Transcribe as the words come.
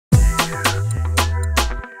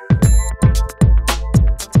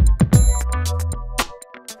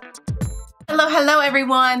Hello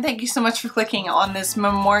everyone, thank you so much for clicking on this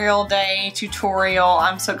Memorial Day tutorial.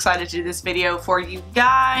 I'm so excited to do this video for you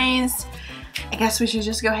guys. I guess we should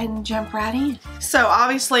just go ahead and jump right in. So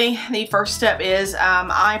obviously the first step is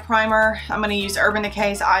eye primer. I'm going to use Urban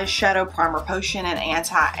Decay's Eyeshadow Primer Potion and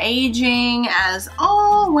Anti-Aging as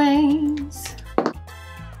always.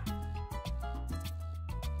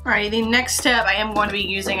 Alright, the next step, I am going to be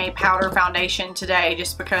using a powder foundation today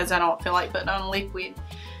just because I don't feel like putting on liquid.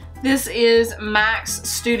 This is MAC's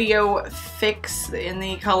Studio Fix in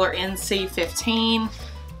the color NC15.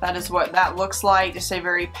 That is what that looks like, just a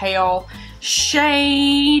very pale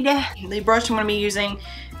shade. The brush I'm going to be using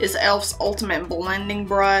is e.l.f.'s Ultimate Blending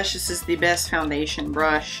Brush. This is the best foundation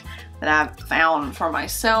brush that I've found for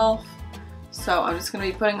myself. So I'm just going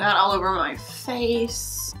to be putting that all over my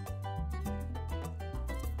face.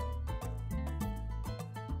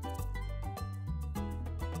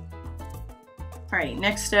 Alright,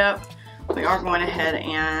 next step, we are going ahead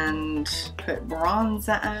and put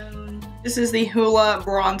bronzer on. This is the Hoola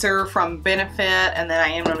bronzer from Benefit, and then I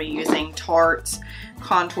am going to be using Tarte's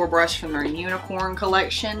contour brush from their Unicorn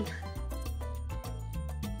collection.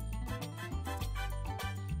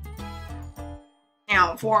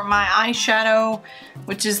 Now for my eyeshadow,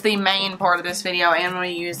 which is the main part of this video, I am going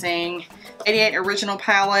to be using 88 Original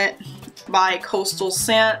Palette by Coastal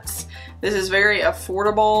Scents. This is very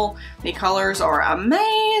affordable. The colors are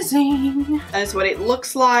amazing. That is what it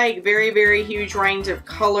looks like. Very, very huge range of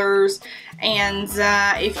colors. And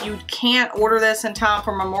if you can't order this in time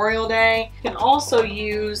for Memorial Day, you can also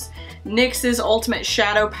use NYX's Ultimate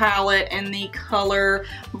Shadow Palette in the color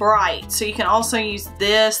Bright. So you can also use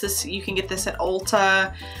this. You can get this at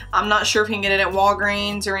Ulta. I'm not sure if you can get it at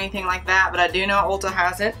Walgreens or anything like that, but I do know Ulta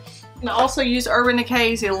has it. You can also use Urban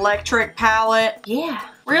Decay's Electric Palette. Yeah.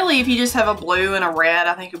 Really, if you just have a blue and a red,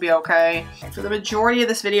 I think it'll be okay. For the majority of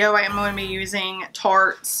this video, I am going to be using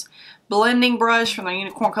Tarte's blending brush from the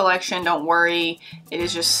Unicorn collection. Don't worry, it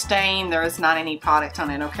is just stained. There is not any product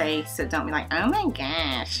on it, okay? So don't be like, oh my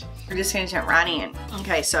gosh. We're just going to jump right in.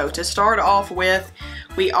 Okay, so to start off with,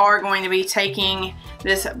 we are going to be taking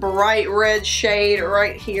this bright red shade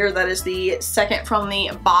right here. That is the second from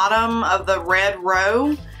the bottom of the red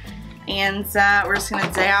row. And we're just going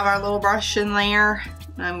to dab our little brush in there.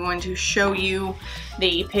 I'm going to show you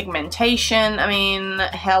the pigmentation. I mean,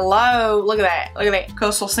 hello, look at that. Look at that.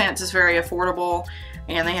 Coastal Scents is very affordable,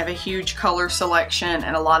 and they have a huge color selection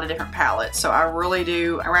and a lot of different palettes. So I really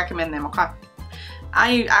do, I recommend them, okay?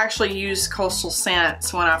 I actually used Coastal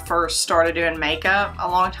Scents when I first started doing makeup a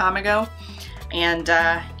long time ago. And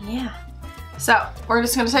yeah. So we're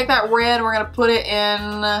just going to take that red, we're going to put it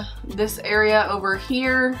in this area over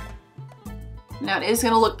here. Now it is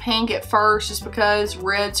going to look pink at first just because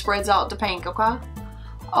red spreads out to pink, okay?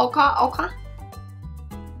 Okay.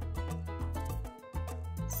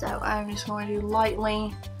 So I'm just going to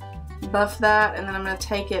lightly buff that, and then I'm going to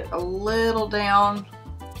take it a little down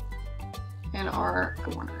in our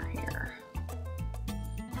corner here.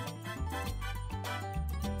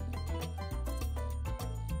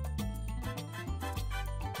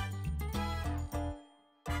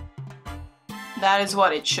 That is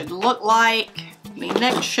what it should look like. The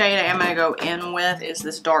next shade I'm going to go in with is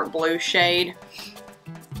this dark blue shade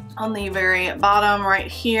on the very bottom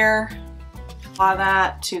right here. Apply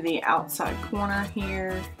that to the outside corner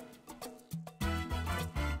here.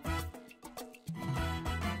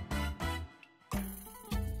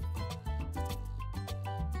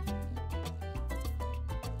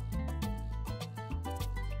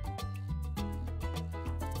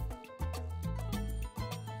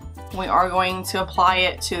 We are going to apply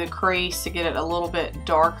it to the crease to get it a little bit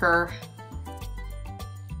darker.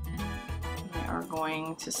 We are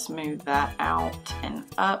going to smooth that out and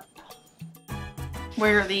up.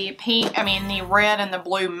 Where the the red and the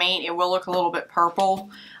blue meet, it will look a little bit purple.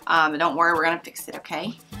 But don't worry, we're going to fix it,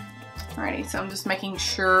 okay? Alrighty, so I'm just making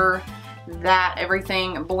sure that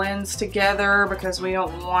everything blends together because we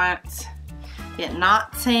don't want it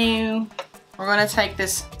not to. We're going to take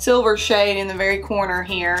this silver shade in the very corner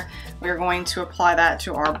here. We're going to apply that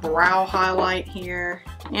to our brow highlight here.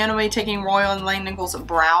 And we'll be taking Royal and Langnickel's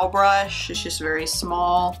brow brush. It's just very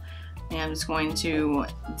small. And I'm just going to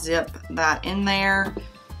dip that in there.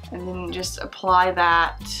 And then just apply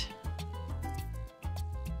that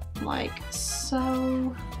like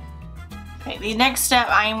so. Okay, the next step,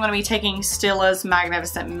 I am going to be taking Stila's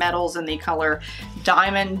Magnificent Metals in the color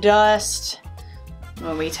Diamond Dust.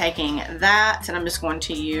 We'll be taking that, and I'm just going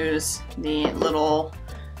to use the little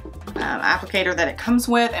applicator that it comes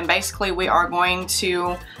with, and basically we are going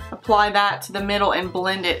to apply that to the middle and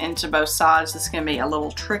blend it into both sides. This is going to be a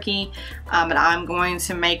little tricky, but I'm going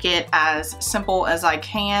to make it as simple as I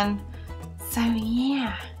can. So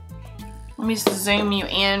yeah, let me just zoom you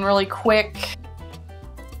in really quick.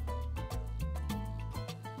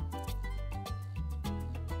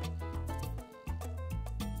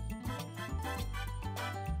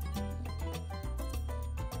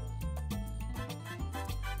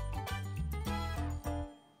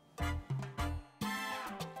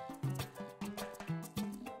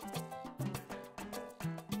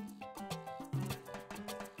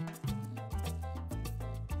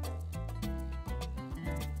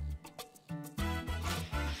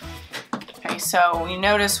 So you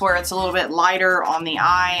notice where it's a little bit lighter on the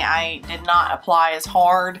eye, I did not apply as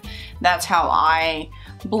hard. That's how I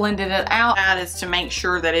blended it out. That is to make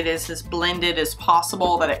sure that it is as blended as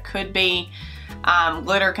possible that it could be.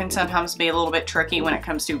 Glitter can sometimes be a little bit tricky when it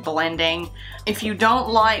comes to blending. If you don't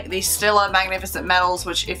like the Stila Magnificent Metals,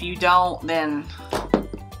 which if you don't, then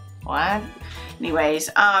what? Anyways,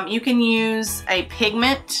 you can use a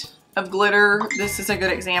pigment of glitter. This is a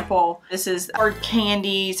good example. This is Hard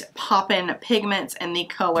Candy's Poppin' Pigments in the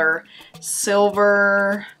color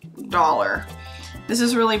Silver Dollar. This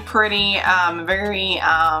is really pretty, very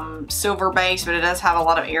silver based, but it does have a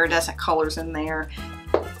lot of iridescent colors in there.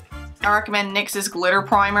 I recommend NYX's glitter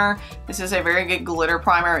primer. This is a very good glitter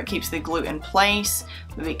primer. It keeps the glue in place.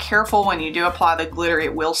 But be careful when you do apply the glitter,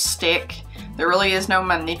 it will stick. There really is no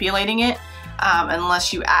manipulating it.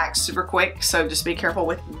 Unless you act super quick, so just be careful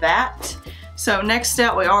with that. So next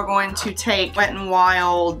step, we are going to take Wet n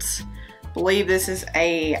Wild's, I believe this is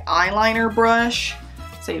a eyeliner brush.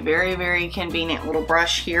 It's a very, very convenient little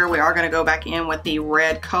brush here. We are going to go back in with the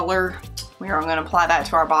red color. We are going to apply that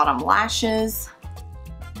to our bottom lashes.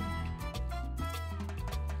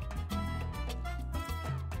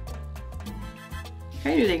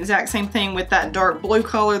 Okay, do the exact same thing with that dark blue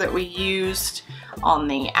color that we used on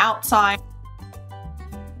the outside.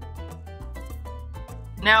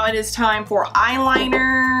 Now it is time for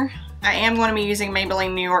eyeliner. I am going to be using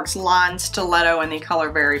Maybelline New York's Line Stiletto in the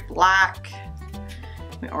color Very Black.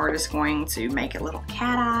 We are just going to make a little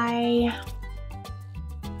cat eye.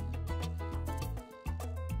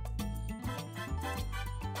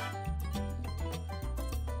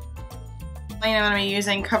 I'm going to be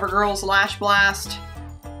using CoverGirl's Lash Blast.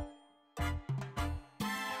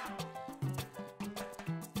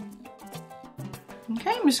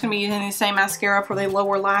 Okay, I'm just going to be using the same mascara for the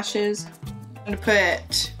lower lashes. I'm going to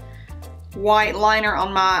put white liner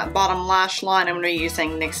on my bottom lash line. I'm going to be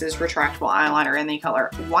using NYX's retractable eyeliner in the color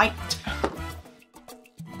White.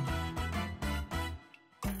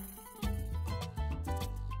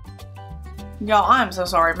 Y'all, I'm so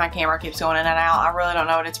sorry if my camera keeps going in and out. I really don't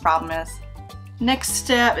know what its problem is. Next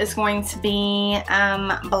step is going to be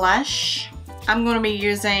blush. I'm going to be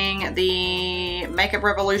using the Makeup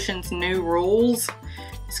Revolution's New Rules.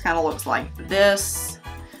 This kind of looks like this.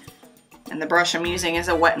 And the brush I'm using is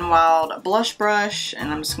a Wet n Wild blush brush. And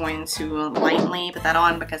I'm just going to lightly put that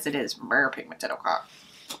on because it is very pigmented, okay?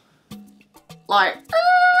 Like,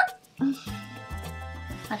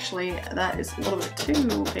 actually, that is a little bit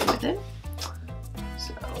too pigmented.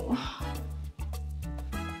 So,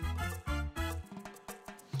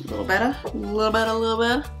 a little better, a little better, a little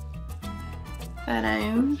better. That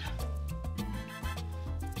on.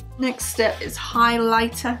 Next step is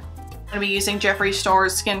highlighter. I'm going to be using Jeffree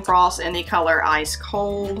Star's Skin Frost in the color Ice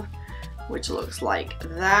Cold, which looks like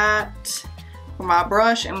that. For my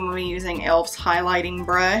brush, I'm going to be using e.l.f.'s highlighting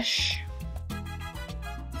brush.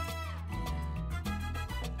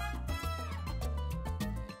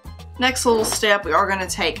 Next little step, we are going to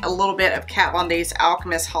take a little bit of Kat Von D's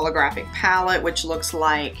Alchemist Holographic Palette, which looks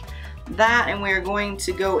like that, and we're going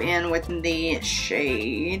to go in with the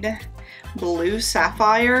shade Blue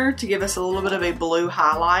Sapphire to give us a little bit of a blue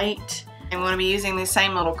highlight. And we're going to be using the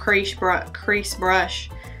same little crease brush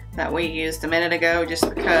that we used a minute ago just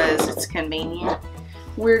because it's convenient.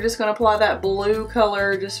 We're just going to apply that blue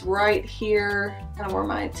color just right here, kind of where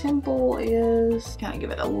my temple is. Kind of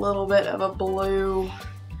give it a little bit of a blue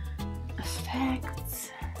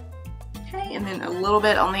effect. Okay, and then a little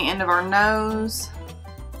bit on the end of our nose.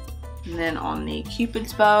 And then on the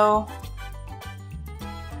Cupid's bow.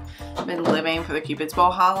 I've been living for the Cupid's bow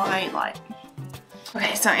highlight. Like,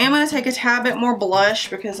 okay, so I am going to take a tad bit more blush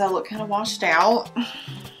because I look kind of washed out.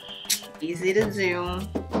 Easy to zoom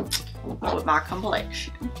with my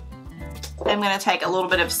complexion. I'm going to take a little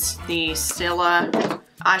bit of the Stila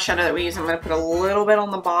eyeshadow that we use. I'm going to put a little bit on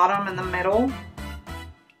the bottom and the middle.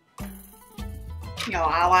 Y'all,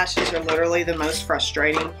 eyelashes are literally the most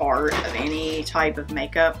frustrating part of any type of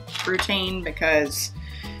makeup routine because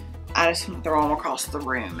I just want to throw them across the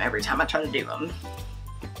room every time I try to do them.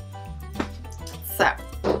 So,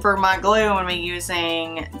 for my glue, I'm going to be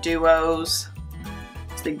using Duos.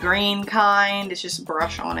 It's the green kind. It's just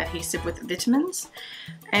brush on adhesive with vitamins.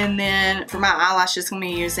 And then for my eyelashes, I'm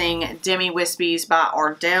going to be using Demi Wispies by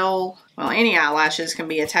Ardell. Well, any eyelashes can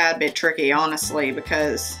be a tad bit tricky, honestly,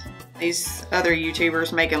 because these other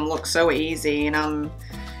YouTubers make them look so easy, and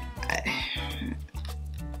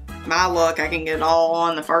my luck, I can get it all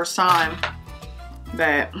on the first time.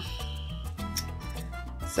 But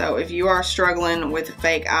so if you are struggling with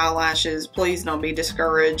fake eyelashes, please don't be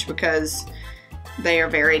discouraged, because they are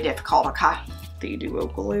very difficult. Okay, the Duo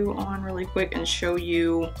glue on really quick and show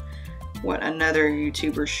you what another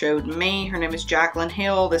YouTuber showed me. Her name is Jaclyn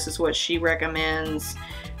Hill. This is what she recommends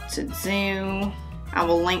to do. I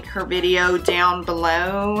will link her video down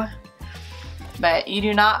below. But you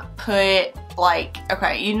do not put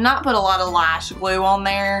you do not put a lot of lash glue on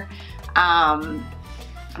there. I'm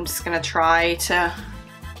just gonna try to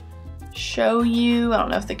show you. I don't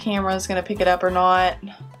know if the camera is gonna pick it up or not.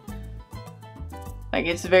 Like,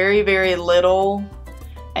 it's very, very little,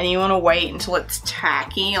 and you want to wait until it's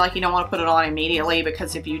tacky. Like, you don't want to put it on immediately,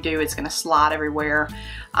 because if you do, it's going to slide everywhere.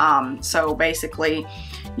 So basically,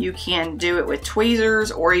 you can do it with tweezers,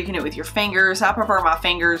 or you can do it with your fingers. I prefer my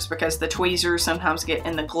fingers, because the tweezers sometimes get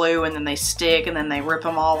in the glue and then they stick and then they rip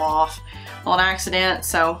them all off on accident.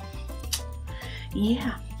 So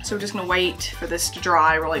yeah, so we're just going to wait for this to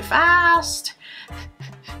dry really fast.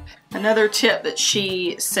 Another tip that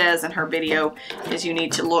she says in her video is you need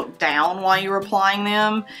to look down while you're applying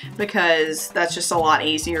them, because that's just a lot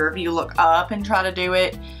easier. If you look up and try to do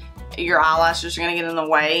it, your eyelashes are going to get in the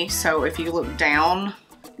way. So if you look down,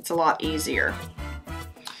 it's a lot easier.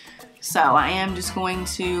 So I am just going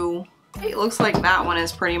to, it looks like that one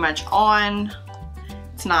is pretty much on.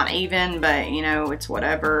 It's not even, but you know, it's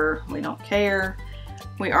whatever. We don't care.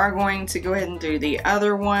 We are going to go ahead and do the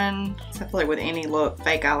other one. So I feel like with any look,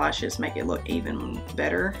 fake eyelashes make it look even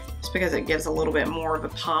better, just because it gives a little bit more of a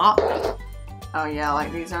pop. Oh yeah,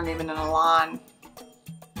 like these aren't even in a line.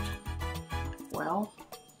 Well,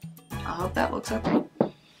 I hope that looks okay.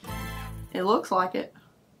 It looks like it.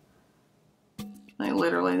 Like,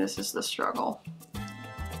 literally, this is the struggle.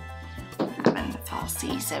 Having the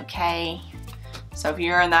falsies, okay. So if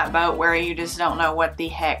you're in that boat where you just don't know what the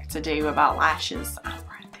heck to do about lashes, I'm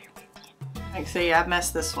right there with you. Like, see, I've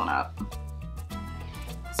messed this one up.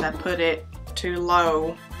 So I put it too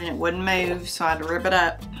low and it wouldn't move, so I had to rip it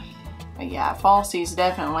up. But yeah, falsies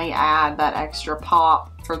definitely add that extra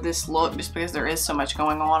pop for this look, just because there is so much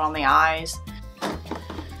going on the eyes.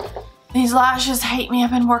 These lashes hate me.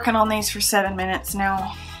 I've been working on these for 7 minutes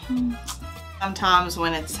now. Sometimes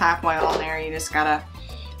when it's halfway on there, you just gotta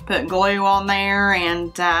put glue on there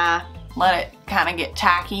and let it kind of get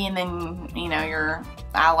tacky, and then, you know, your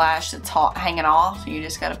eyelash that's hanging off, you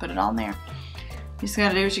just gotta put it on there. You just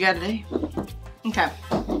gotta do what you gotta do. Okay.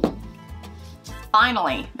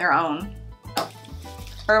 Finally, their own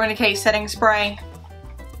Urban Decay setting spray.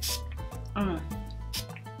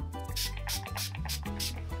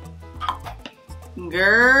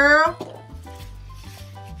 Girl,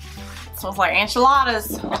 smells like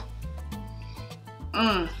enchiladas.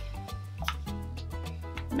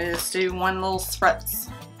 Just do one little spritz.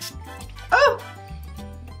 Oh!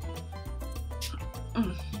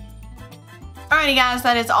 Alrighty guys,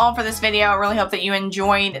 that is all for this video. I really hope that you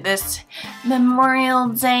enjoyed this Memorial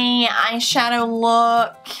Day eyeshadow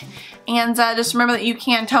look. And just remember that you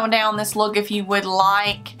can tone down this look if you would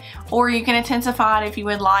like, or you can intensify it if you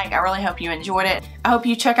would like. I really hope you enjoyed it. I hope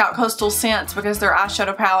you check out Coastal Scents, because their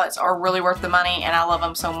eyeshadow palettes are really worth the money, and I love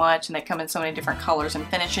them so much, and they come in so many different colors and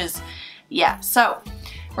finishes. Yeah, so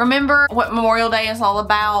remember what Memorial Day is all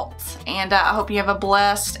about, and I hope you have a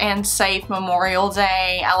blessed and safe Memorial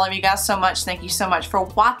Day. I love you guys so much. Thank you so much for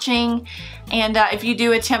watching, and if you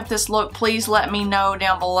do attempt this look, please let me know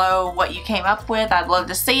down below what you came up with. I'd love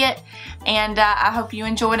to see it, and I hope you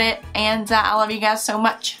enjoyed it, and I love you guys so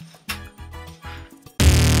much.